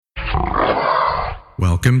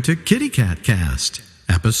Welcome to Kitty Cat Cast,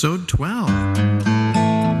 Episode 12.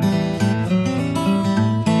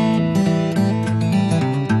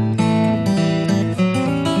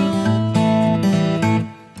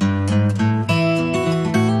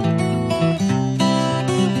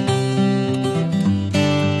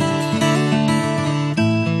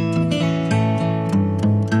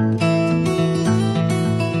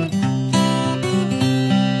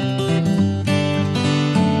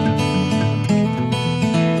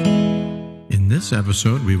 This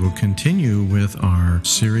episode, we will continue with our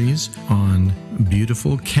series on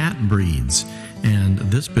beautiful cat breeds. And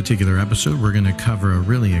this particular episode, we're going to cover a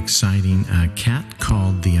really exciting cat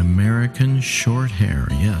called the American Shorthair.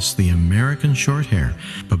 Yes, the American Shorthair.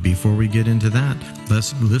 But before we get into that,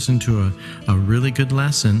 let's listen to a really good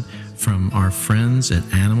lesson from our friends at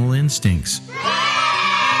Animal Instincts.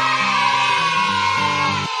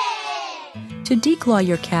 To declaw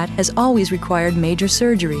your cat has always required major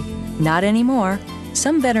surgery. Not anymore.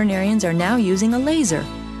 Some veterinarians are now using a laser.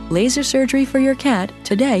 Laser surgery for your cat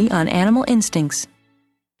today on Animal Instincts.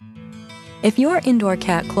 If your indoor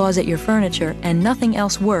cat claws at your furniture and nothing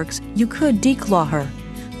else works, you could declaw her.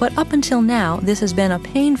 But up until now, this has been a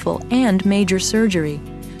painful and major surgery.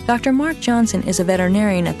 Dr. Mark Johnson is a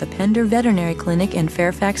veterinarian at the Pender Veterinary Clinic in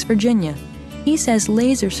Fairfax, Virginia. He says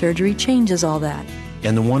laser surgery changes all that.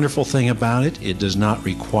 And the wonderful thing about it, it does not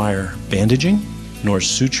require bandaging nor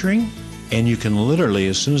suturing, and you can literally,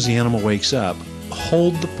 as soon as the animal wakes up,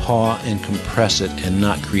 hold the paw and compress it and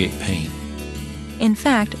not create pain. In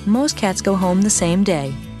fact, most cats go home the same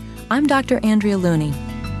day. I'm Dr. Andrea Looney.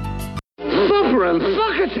 Suffering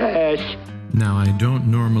succotash! Now, I don't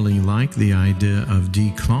normally like the idea of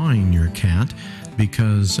declawing your cat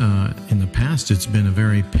because in the past it's been a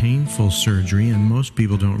very painful surgery, and most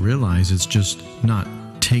people don't realize it's just not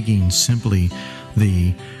taking simply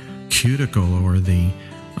the cuticle or the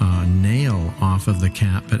nail off of the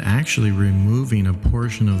cat, but actually removing a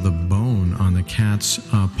portion of the bone on the cat's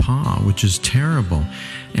paw, which is terrible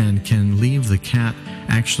and can leave the cat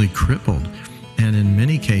actually crippled. And in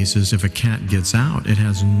many cases, if a cat gets out, it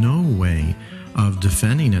has no way of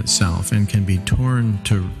defending itself and can be torn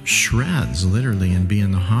to shreds, literally, and be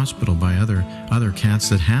in the hospital by other cats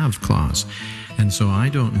that have claws. And so I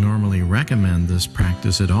don't normally recommend this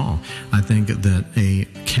practice at all. I think that a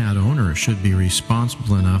cat owner should be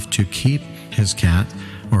responsible enough to keep his cat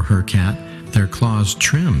or her cat, their claws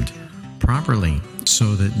trimmed properly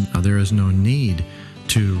so that there is no need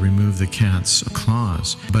to remove the cat's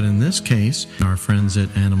claws. But in this case, our friends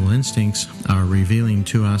at Animal Instincts are revealing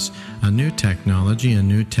to us a new technology, a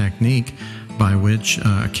new technique by which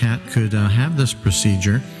a cat could have this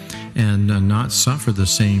procedure and not suffer the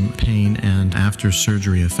same pain and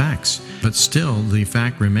after-surgery effects. But still, the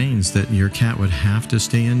fact remains that your cat would have to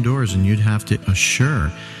stay indoors, and you'd have to assure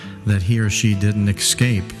that he or she didn't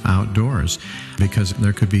escape outdoors, because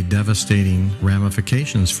there could be devastating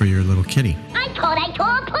ramifications for your little kitty. I thought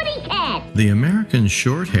a putty cat! The American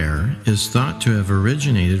Shorthair is thought to have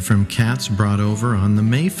originated from cats brought over on the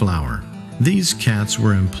Mayflower. These cats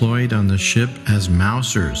were employed on the ship as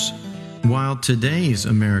mousers. While today's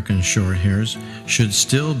American Shorthairs should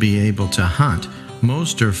still be able to hunt,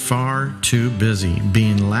 most are far too busy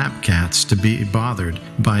being lap cats to be bothered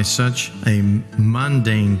by such a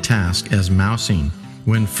mundane task as mousing.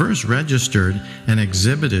 When first registered and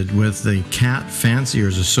exhibited with the Cat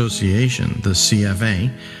Fanciers Association, the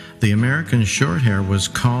CFA, the American Shorthair was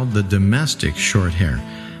called the domestic Shorthair.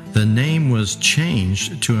 The name was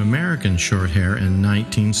changed to American Shorthair in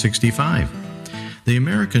 1965. The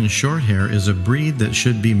American Shorthair is a breed that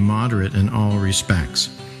should be moderate in all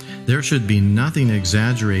respects. There should be nothing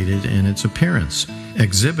exaggerated in its appearance,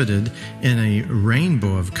 exhibited in a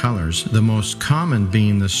rainbow of colors, the most common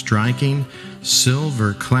being the striking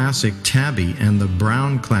silver classic tabby and the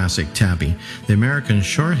brown classic tabby. The American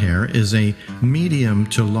Shorthair is a medium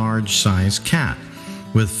to large size cat,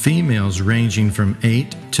 with females ranging from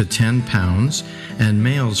 8 to 10 pounds and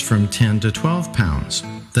males from 10 to 12 pounds.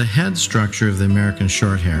 The head structure of the American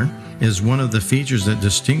Shorthair is one of the features that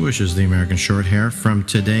distinguishes the American Shorthair from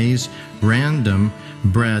today's random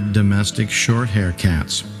bred domestic Shorthair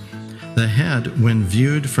cats. The head, when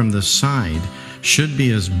viewed from the side, should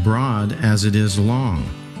be as broad as it is long.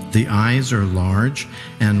 The eyes are large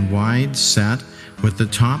and wide set, with the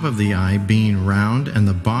top of the eye being round and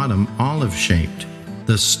the bottom olive-shaped.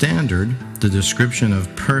 The standard, the description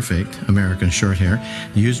of perfect American Shorthair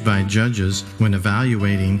used by judges when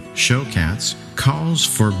evaluating show cats, calls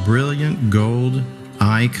for brilliant gold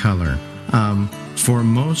eye color. For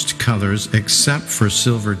most colors, except for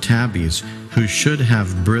silver tabbies, who should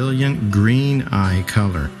have brilliant green eye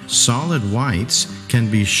color. Solid whites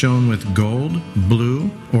can be shown with gold,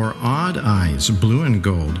 blue, or odd eyes, blue and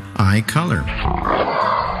gold, eye color.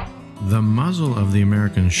 The muzzle of the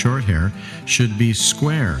American Shorthair should be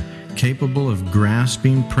square, capable of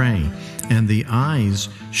grasping prey, and the eyes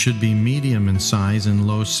should be medium in size and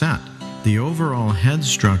low set. The overall head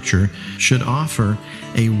structure should offer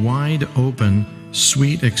a wide open,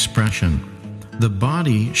 sweet expression. The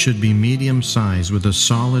body should be medium size with a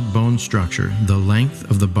solid bone structure. The length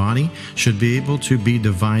of the body should be able to be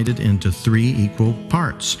divided into 3 equal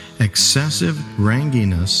parts. Excessive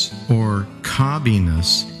ranginess or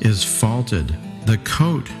cobbiness is faulted. The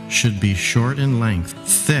coat should be short in length,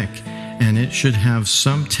 thick, and it should have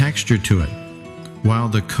some texture to it. While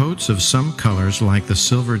the coats of some colors, like the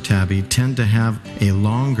silver tabby, tend to have a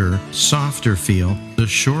longer, softer feel, the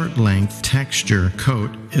short-length texture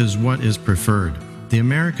coat is what is preferred. The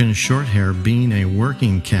American Shorthair, being a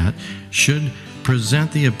working cat, should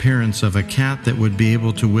present the appearance of a cat that would be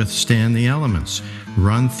able to withstand the elements,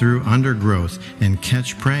 run through undergrowth, and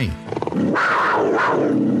catch prey.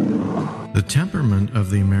 The temperament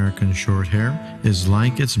of the American Shorthair is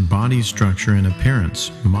like its body structure and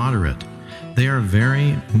appearance, moderate. They are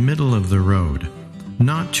very middle of the road,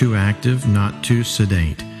 not too active, not too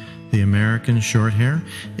sedate. The American Shorthair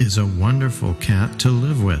is a wonderful cat to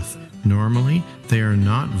live with. Normally, they are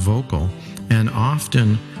not vocal and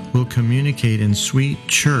often will communicate in sweet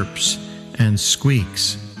chirps and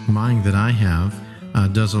squeaks. Mine that I have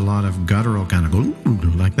does a lot of guttural kind of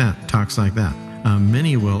like that, talks like that.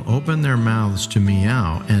 Many will open their mouths to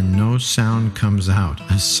meow and no sound comes out.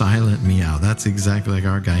 A silent meow. That's exactly like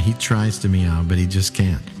our guy. He tries to meow, but he just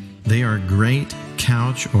can't. They are great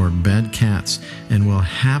couch or bed cats and will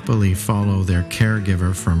happily follow their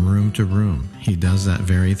caregiver from room to room. He does that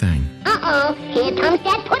very thing. Uh-oh, here comes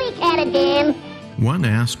that putty cat again. One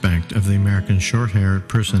aspect of the American Shorthair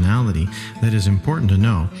personality that is important to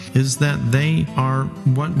know is that they are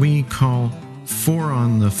what we call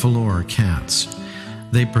four-on-the-floor cats.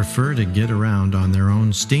 They prefer to get around on their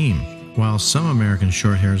own steam. While some American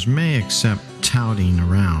Shorthairs may accept touting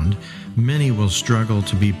around, many will struggle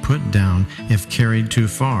to be put down if carried too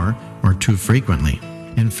far or too frequently.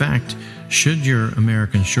 In fact, should your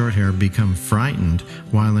American Shorthair become frightened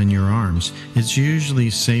while in your arms, it's usually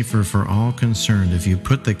safer for all concerned if you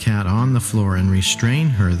put the cat on the floor and restrain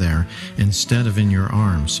her there instead of in your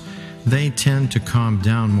arms. They tend to calm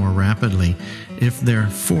down more rapidly if their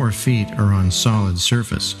 4 feet are on solid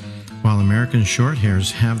surface. While American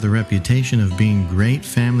Shorthairs have the reputation of being great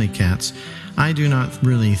family cats, I do not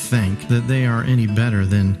really think that they are any better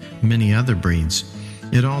than many other breeds.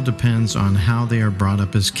 It all depends on how they are brought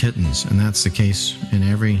up as kittens, and that's the case in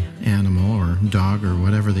every animal or dog or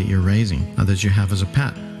whatever that you're raising, that you have as a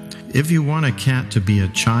pet. If you want a cat to be a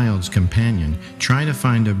child's companion, try to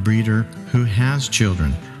find a breeder who has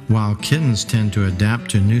children. While kittens tend to adapt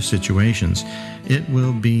to new situations, it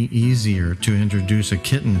will be easier to introduce a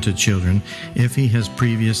kitten to children if he has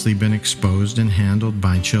previously been exposed and handled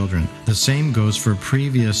by children. The same goes for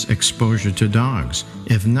previous exposure to dogs.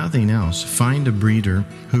 If nothing else, find a breeder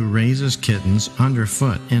who raises kittens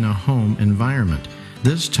underfoot in a home environment.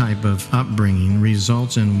 This type of upbringing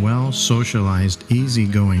results in well-socialized,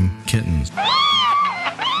 easygoing kittens.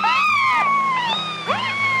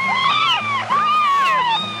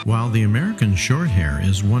 While the American Shorthair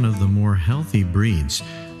is one of the more healthy breeds,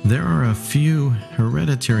 there are a few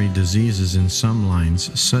hereditary diseases in some lines,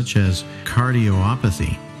 such as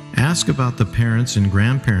cardiomyopathy. Ask about the parents and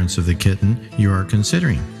grandparents of the kitten you are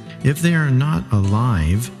considering. If they are not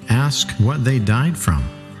alive, ask what they died from.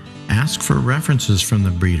 Ask for references from the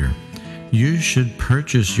breeder. You should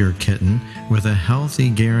purchase your kitten with a healthy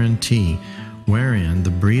guarantee wherein the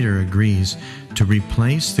breeder agrees to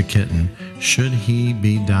replace the kitten should he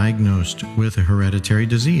be diagnosed with a hereditary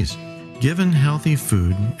disease. Given healthy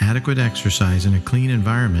food, adequate exercise, and a clean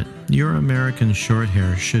environment, your American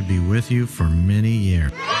Shorthair should be with you for many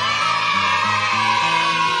years.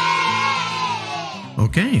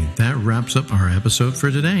 Okay, that wraps up our episode for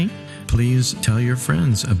today. Please tell your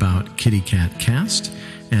friends about Kitty Cat Cast,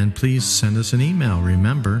 and please send us an email.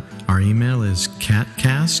 Remember, our email is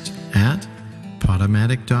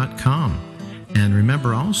catcast@podomatic.com. And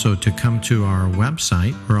remember also to come to our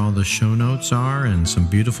website where all the show notes are and some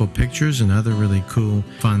beautiful pictures and other really cool,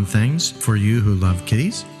 fun things for you who love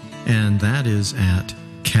kitties. And that is at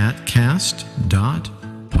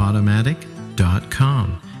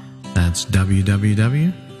catcast.podomatic.com. That's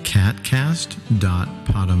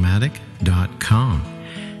www.catcast.podomatic.com.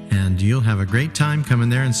 And you'll have a great time coming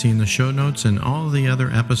there and seeing the show notes and all the other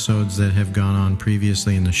episodes that have gone on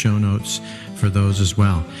previously in the show notes for those as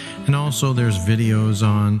well. And also there's videos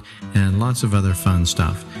on and lots of other fun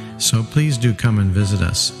stuff. So please do come and visit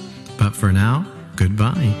us. But for now,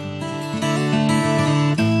 goodbye.